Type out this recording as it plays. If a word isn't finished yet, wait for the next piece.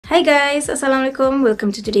Hi guys, assalamualaikum,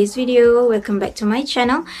 welcome to today's video, welcome back to my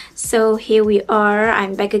channel. So here we are,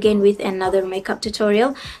 I'm back again with another makeup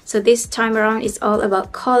tutorial. So this time around it's all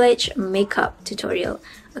about college makeup tutorial.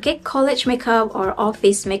 Okay, college makeup or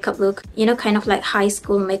office makeup look, you know, kind of like high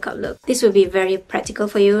school makeup look. This will be very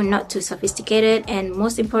practical for you, not too sophisticated, and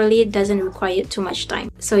most importantly, it doesn't require too much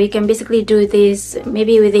time. So you can basically do this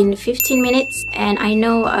maybe within 15 minutes, and I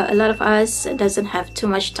know a lot of us doesn't have too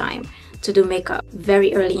much time to do makeup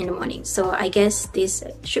very early in the morning, so I guess this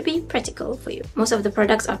should be practical for you. Most of the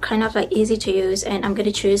products are kind of like easy to use, and I'm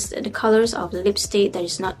gonna choose the colors of the lipstick that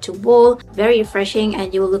is not too bold, very refreshing,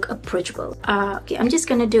 and you will look approachable. Okay, I'm just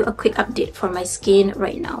gonna do a quick update for my skin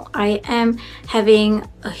right now. I am having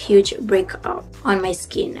a huge breakout on my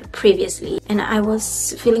skin previously, and I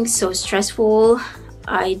was feeling so stressful.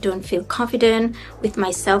 I don't feel confident with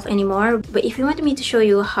myself anymore. But if you want me to show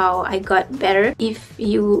you how I got better, if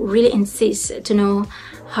you really insist to know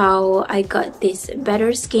how I got this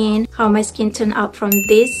better skin, how my skin turned out from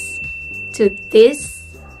this to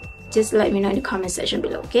this, just let me know in the comment section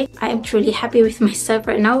below, okay? I am truly happy with myself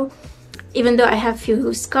right now, even though I have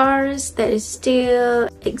few scars that still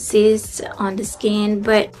exist on the skin,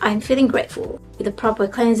 but I'm feeling grateful. With the proper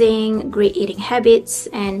cleansing, great eating habits,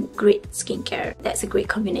 and great skincare. That's a great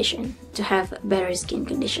combination to have better skin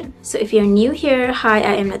condition. So if you're new here, hi,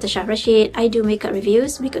 I am Natasha Rashid. I do makeup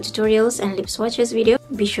reviews, makeup tutorials, and lip swatches video.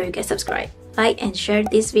 Be sure you get subscribed, like, and share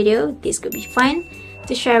this video. This could be fun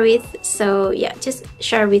to share with, so yeah, just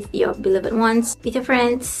share with your beloved ones, with your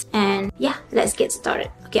friends, and yeah, let's get started.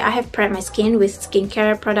 Okay, I have prepped my skin with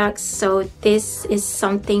skincare products, so this is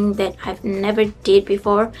something that I've never did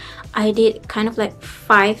before. I did kind of like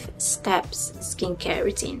 5 steps skincare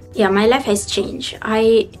routine. Yeah, my life has changed.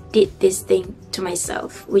 I did this thing to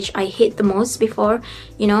myself, which I hate the most before,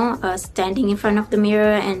 you know, standing in front of the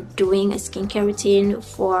mirror and doing a skincare routine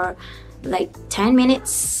for like 10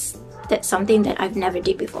 minutes. That's something that I've never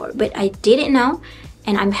did before, but I did it now,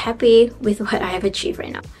 and I'm happy with what I have achieved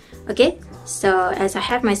right now. Okay, so as I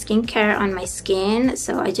have my skincare on my skin,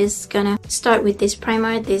 so I just gonna start with this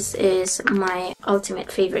primer. This is my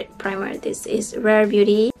ultimate favorite primer. This is Rare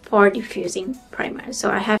Beauty Pore Diffusing Primer.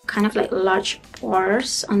 So I have kind of like large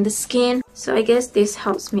pores on the skin, so I guess this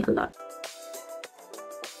helps me a lot.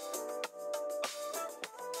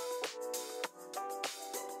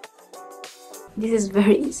 This is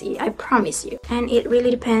very easy, I promise you. And it really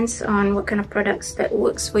depends on what kind of products that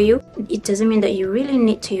works for you. It doesn't mean that you really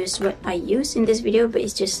need to use what I use in this video, but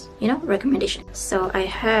it's just, you know, recommendation. So I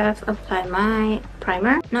have applied my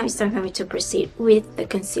primer. Now it's time for me to proceed with the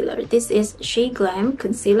concealer. This is SHEGLAM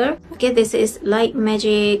concealer. Okay, this is Light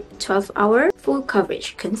Magic 12 Hour Full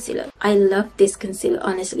Coverage Concealer. I love this concealer,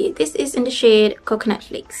 honestly. This is in the shade Coconut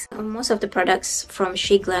Flakes. Most of the products from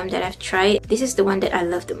SHEGLAM that I've tried, this is the one that I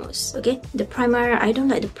love the most, okay? The primer, I don't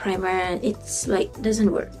like the primer. It's like,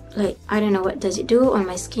 doesn't work. Like, I don't know what does it do on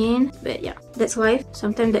my skin, but yeah, that's life.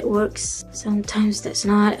 Sometimes that works, sometimes that's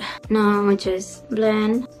not. Now I just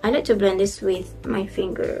blend. I like to blend this with my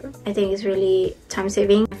finger. I think it's really time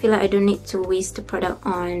saving. I feel like I don't need to waste the product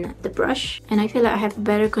on the brush, and I feel like I have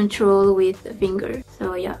better control with the finger.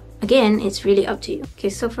 So yeah, again, it's really up to you. Okay,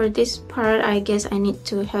 so for this part, I guess I need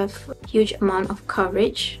to have a huge amount of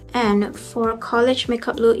coverage. And for college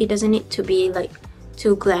makeup look, it doesn't need to be like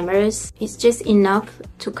too glamorous. It's just enough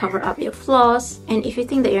to cover up your flaws. And if you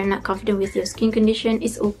think that you're not confident with your skin condition,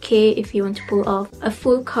 it's okay if you want to pull off a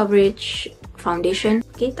full coverage foundation.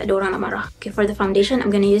 Okay, tak ada orang nak marah. Okay, for the foundation, I'm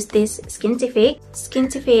gonna use this SKINTIFIC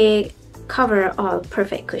Cover All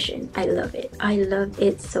Perfect Cushion. I love it. I love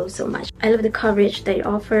it so much. I love the coverage that it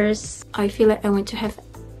offers. I feel like I want to have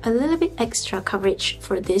a little bit extra coverage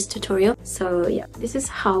for this tutorial. So yeah, this is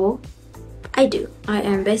how I do. I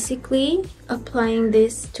am basically applying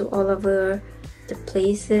this to all over the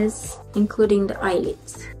places, including the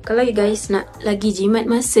eyelids. Kalau you guys nak lagi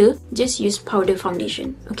jimat masa, just use powder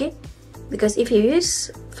foundation, okay? Because if you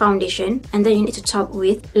use foundation and then you need to top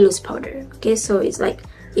with loose powder, okay? So it's like,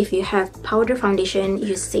 if you have powder foundation,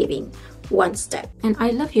 you're saving one step. And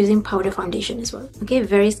I love using powder foundation as well, okay?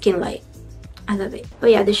 Very skin light. I love it. Oh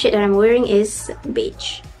yeah, the shade that I'm wearing is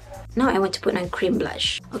Beige. Now I want to put on cream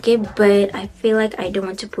blush, okay? But I feel like I don't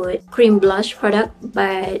want to put cream blush product,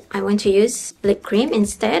 but I want to use lip cream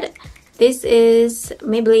instead. This is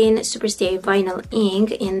Maybelline Superstay Vinyl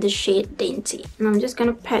Ink in the shade Dainty. And I'm just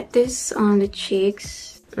gonna pat this on the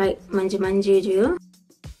cheeks, like manja-manja je.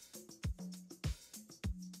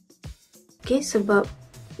 Okay, sebab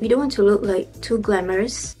we don't want to look like too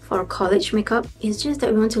glamorous for college makeup. It's just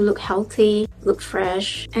that we want to look healthy, look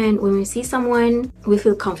fresh, and when we see someone, we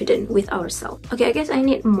feel confident with ourselves. Okay, I guess I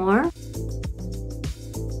need more.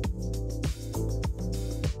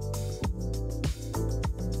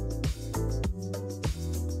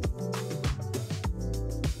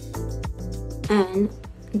 And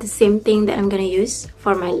the same thing that I'm gonna use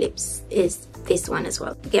for my lips is this one as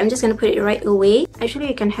well. Okay, I'm just gonna put it right away. Actually,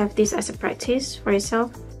 you can have this as a practice for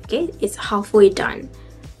yourself. Okay, it's halfway done.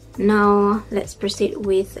 Now let's proceed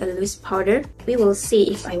with a loose powder. We will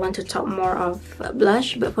see if I want to top more of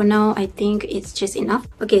blush, but for now I think it's just enough.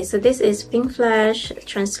 Okay, so this is PINKFLASH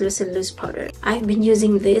translucent loose powder. I've been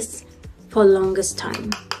using this for longest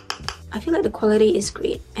time. I feel like the quality is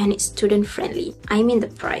great and it's student friendly. I mean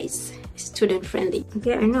the price is student friendly.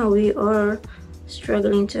 Okay, I know we are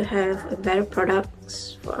struggling to have better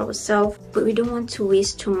products for ourselves, but we don't want to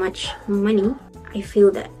waste too much money. I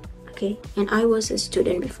feel that. Okay, and I was a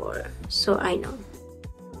student before, so I know.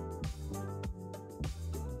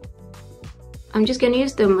 I'm just gonna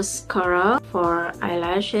use the mascara for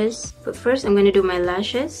eyelashes, but first I'm gonna do my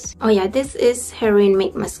lashes. Oh yeah, this is Heroine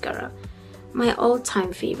Make Mascara, my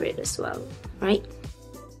all-time favorite as well, right?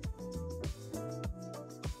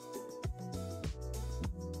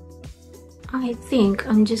 I think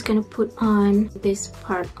I'm just gonna put on this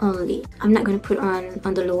part only. I'm not gonna put on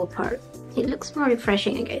the lower part. It looks more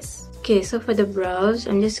refreshing, I guess. Okay, so for the brows,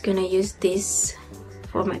 I'm just gonna use this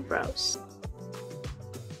for my brows.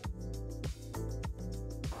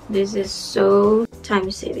 This is so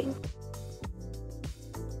time-saving.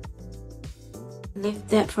 Leave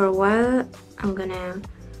that for a while. I'm gonna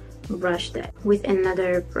brush that with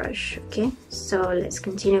another brush. Okay, so let's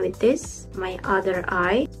continue with this. My other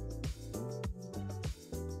eye.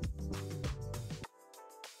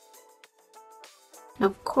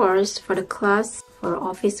 Of course, for the class, for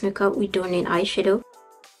office makeup, we don't need eyeshadow.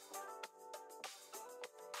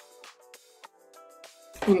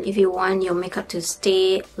 And if you want your makeup to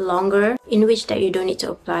stay longer, in which that you don't need to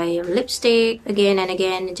apply your lipstick again and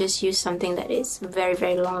again, just use something that is very,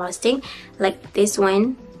 very long lasting. Like this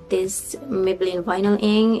one, this Maybelline Vinyl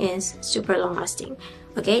Ink is super long lasting.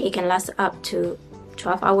 Okay, it can last up to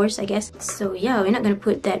 12 hours, I guess. So yeah, we're not gonna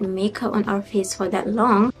put that makeup on our face for that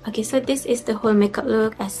long. Okay, so this is the whole makeup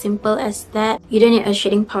look, as simple as that. You don't need a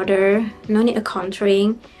shading powder, no need a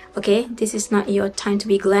contouring. Okay, this is not your time to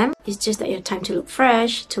be glam. It's just that your time to look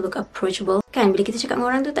fresh, to look approachable. Kan, bila kita cakap dengan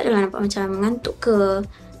orang tu tak adalah nampak macam ngantuk ke,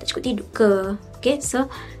 tak cukup tidur ke. Okay, so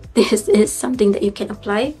this is something that you can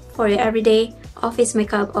apply for your everyday office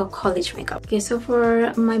makeup or college makeup. Okay, so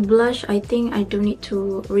for my blush, I think I don't need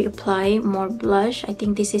to reapply more blush. I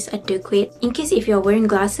think this is adequate. In case if you're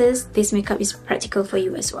wearing glasses, this makeup is practical for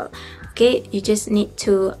you as well. Okay, you just need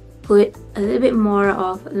to put a little bit more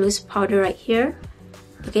of loose powder right here.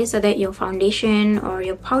 Okay, so that your foundation or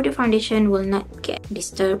your powder foundation will not get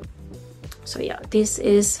disturbed. So yeah, this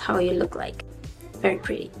is how you look like. Very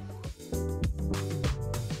pretty.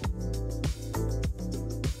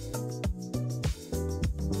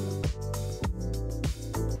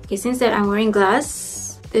 Okay, since that I'm wearing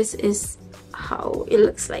glass, this is how it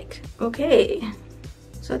looks like. Okay,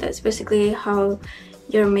 so that's basically how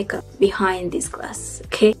your makeup behind this glass.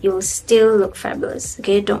 Okay, you will still look fabulous.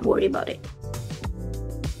 Okay, don't worry about it.